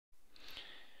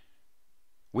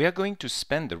We are going to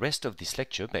spend the rest of this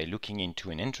lecture by looking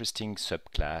into an interesting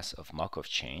subclass of Markov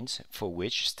chains for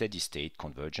which steady-state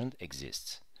convergence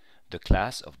exists, the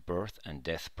class of birth and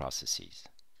death processes.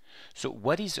 So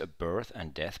what is a birth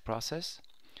and death process?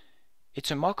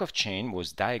 It's a Markov chain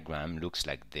whose diagram looks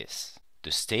like this.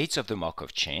 The states of the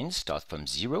Markov chain start from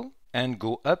 0 and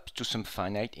go up to some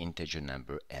finite integer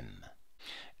number m.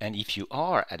 And if you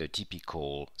are at a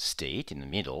typical state in the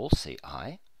middle, say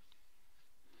I,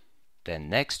 then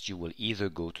next you will either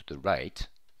go to the right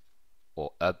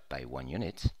or up by 1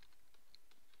 unit,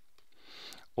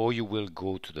 or you will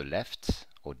go to the left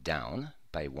or down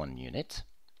by 1 unit,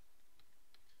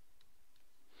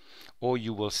 or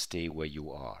you will stay where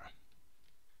you are.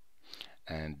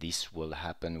 And this will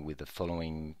happen with the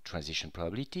following transition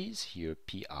probabilities. Here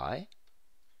pi,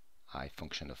 I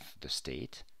function of the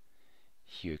state,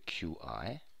 here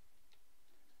qi,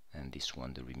 and this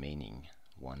one the remaining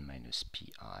 1 minus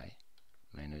pi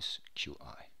minus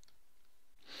qi.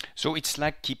 So it's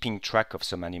like keeping track of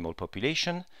some animal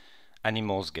population.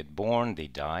 Animals get born, they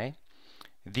die.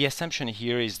 The assumption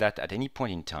here is that at any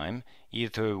point in time,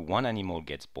 either one animal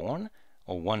gets born,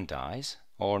 or one dies,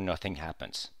 or nothing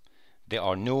happens. There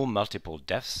are no multiple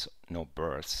deaths, no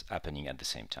births happening at the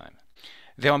same time.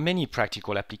 There are many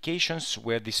practical applications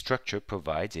where this structure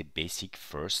provides a basic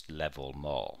first-level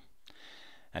model.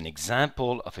 An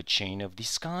example of a chain of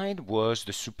this kind was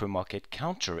the supermarket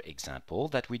counter example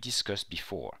that we discussed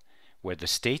before, where the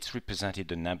states represented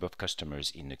the number of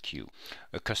customers in the queue.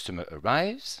 A customer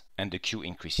arrives and the queue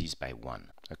increases by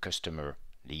 1. A customer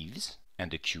leaves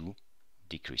and the queue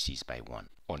decreases by 1.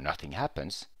 Or nothing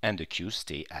happens and the queue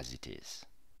stays as it is.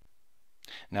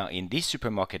 Now in this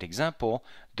supermarket example,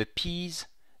 the P's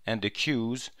and the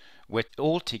Q's were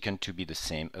all taken to be the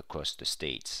same across the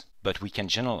states. But we can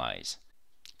generalize.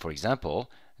 For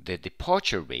example, the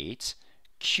departure rates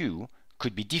Q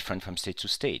could be different from state to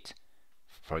state.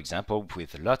 For example,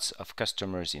 with lots of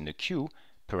customers in the queue,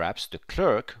 perhaps the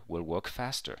clerk will work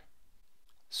faster.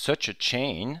 Such a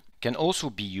chain can also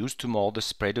be used to model the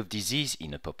spread of disease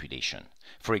in a population.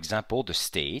 For example, the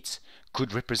states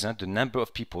could represent the number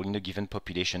of people in a given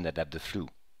population that have the flu.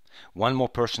 One more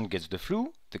person gets the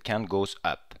flu, the count goes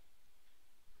up.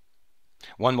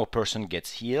 One more person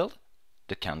gets healed,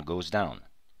 the count goes down.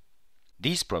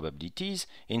 These probabilities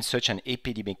in such an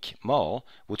epidemic model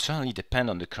would certainly depend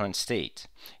on the current state.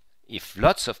 If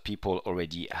lots of people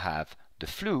already have the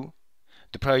flu,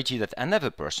 the probability that another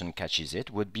person catches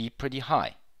it would be pretty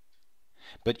high.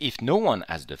 But if no one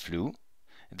has the flu,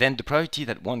 then the probability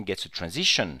that one gets a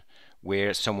transition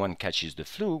where someone catches the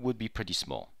flu would be pretty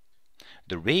small.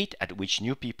 The rate at which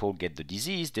new people get the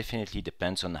disease definitely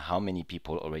depends on how many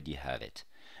people already have it.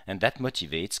 And that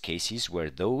motivates cases where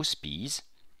those P's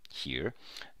here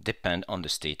depend on the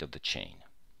state of the chain.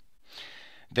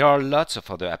 There are lots of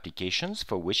other applications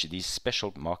for which these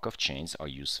special Markov chains are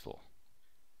useful.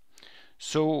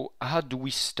 So how do we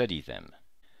study them?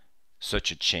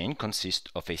 Such a chain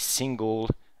consists of a single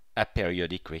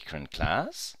aperiodic recurrent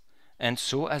class and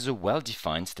so has a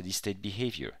well-defined steady-state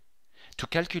behavior. To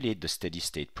calculate the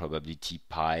steady-state probability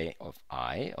pi of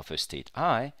I of a state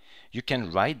I, you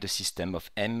can write the system of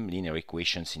m linear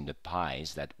equations in the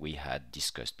pi's that we had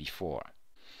discussed before.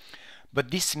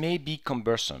 But this may be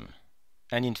cumbersome,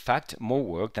 and in fact more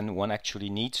work than one actually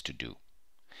needs to do.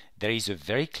 There is a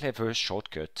very clever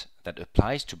shortcut that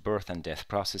applies to birth and death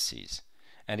processes,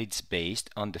 and it's based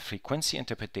on the frequency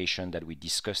interpretation that we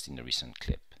discussed in the recent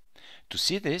clip. To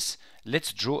see this,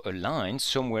 let's draw a line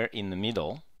somewhere in the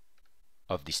middle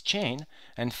of this chain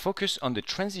and focus on the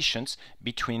transitions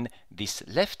between this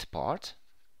left part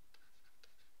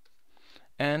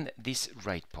and this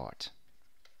right part.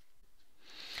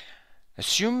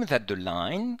 Assume that the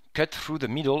line cut through the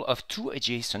middle of two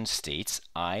adjacent states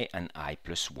I and I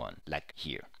plus 1, like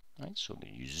here. Right? So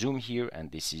you zoom here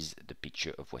and this is the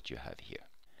picture of what you have here.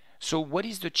 So what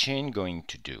is the chain going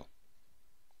to do?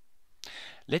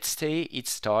 Let's say it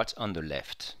starts on the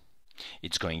left.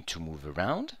 It's going to move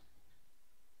around,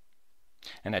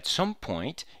 and at some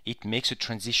point it makes a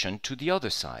transition to the other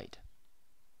side,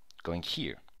 going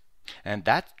here. And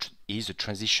that is a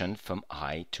transition from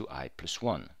I to I plus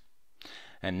 1.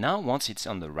 And now once it's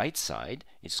on the right side,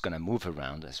 it's going to move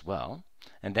around as well.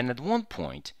 And then at one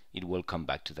point it will come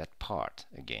back to that part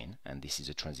again. And this is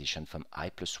a transition from I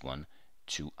plus 1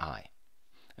 to I.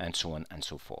 And so on and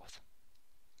so forth.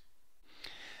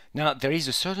 Now there is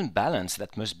a certain balance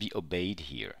that must be obeyed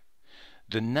here.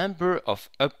 The number of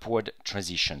upward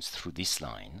transitions through this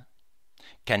line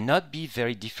cannot be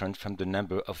very different from the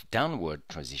number of downward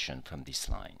transitions from this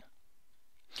line.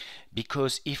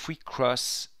 Because if we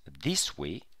cross this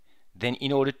way, then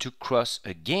in order to cross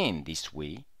again this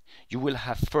way, you will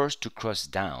have first to cross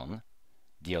down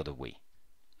the other way.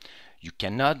 You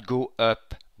cannot go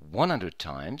up 100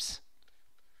 times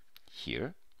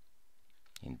here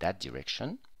in that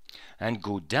direction and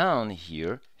go down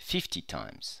here 50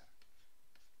 times.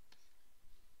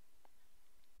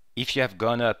 If you have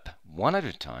gone up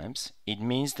 100 times, it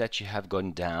means that you have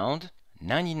gone down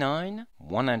 99,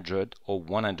 100 or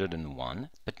 101,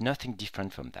 but nothing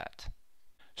different from that.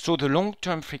 So the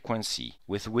long-term frequency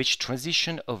with which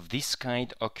transition of this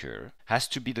kind occur has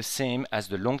to be the same as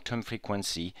the long-term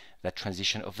frequency that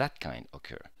transition of that kind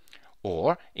occur.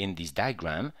 Or, in this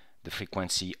diagram, the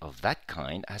frequency of that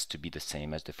kind has to be the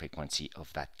same as the frequency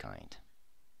of that kind.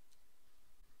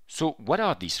 So what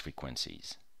are these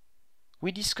frequencies?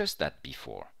 We discussed that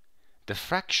before. The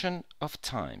fraction of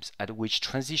times at which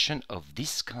transition of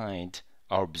this kind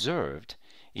are observed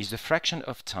is the fraction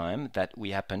of time that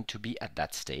we happen to be at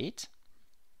that state,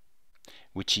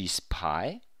 which is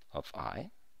pi of I.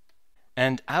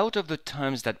 And out of the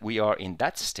times that we are in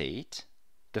that state,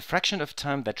 the fraction of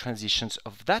time that transitions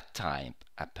of that type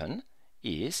happen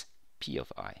is p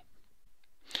of I.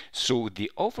 So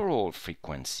the overall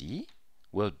frequency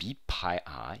will be pi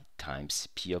I times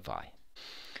p of I.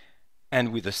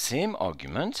 And with the same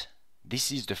argument,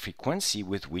 this is the frequency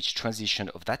with which transition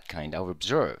of that kind are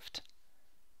observed.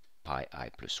 Pi I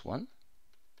plus 1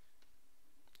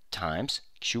 times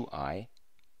qi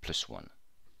plus 1.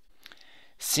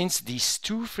 Since these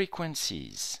two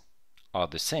frequencies are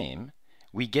the same,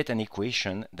 we get an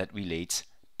equation that relates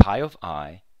pi of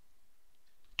I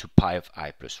to pi of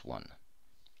I plus 1,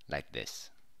 like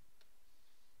this.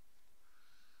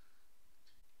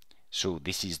 So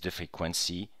this is the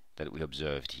frequency that we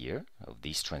observed here of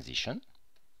this transition,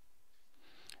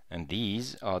 and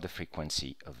these are the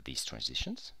frequency of these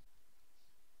transitions,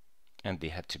 and they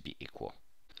had to be equal.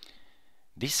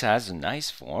 This has a nice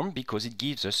form because it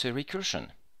gives us a recursion.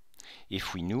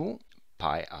 If we knew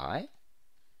pi I,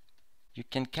 you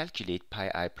can calculate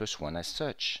pi I plus 1 as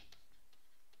such.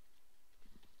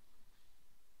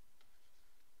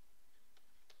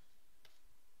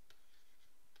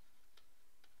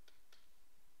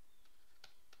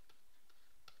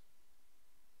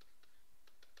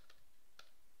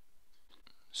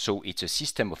 So it's a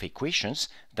system of equations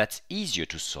that's easier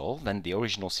to solve than the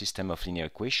original system of linear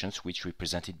equations which we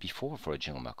presented before for a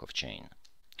general Markov chain.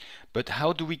 But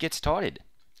how do we get started?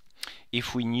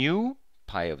 If we knew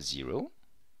pi of 0,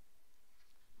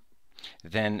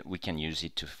 then we can use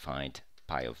it to find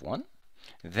pi of 1.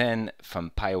 Then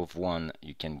from pi of 1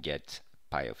 you can get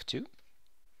pi of 2.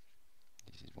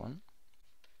 This is 1.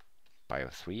 Pi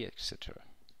of 3, etc.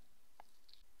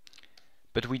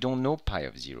 But we don't know pi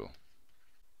of 0.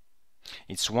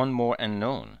 It's one more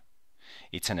unknown.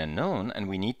 It's an unknown, and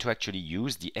we need to actually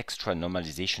use the extra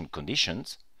normalization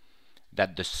conditions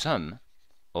that the sum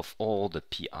of all the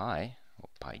pi, or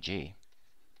pi j,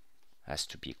 has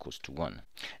to be equals to 1.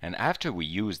 And after we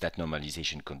use that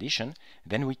normalization condition,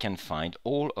 then we can find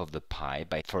all of the pi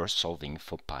by first solving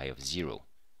for pi of 0.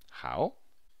 How?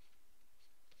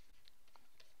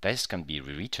 This can be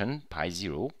rewritten pi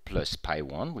 0 plus pi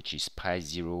 1, which is pi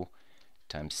 0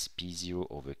 times p0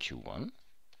 over q1,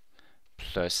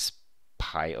 plus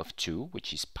pi of 2,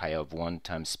 which is pi of 1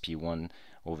 times p1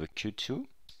 over q2,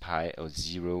 pi of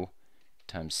 0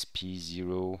 times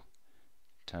p0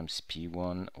 times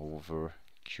p1 over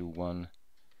q1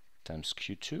 times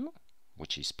q2,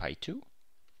 which is pi 2,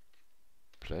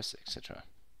 plus etc.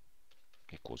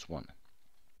 equals 1.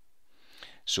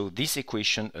 So this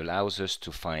equation allows us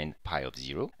to find pi of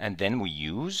 0, and then we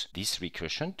use this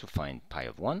recursion to find pi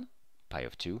of 1, pi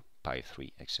of 2, pi of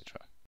 3, etc.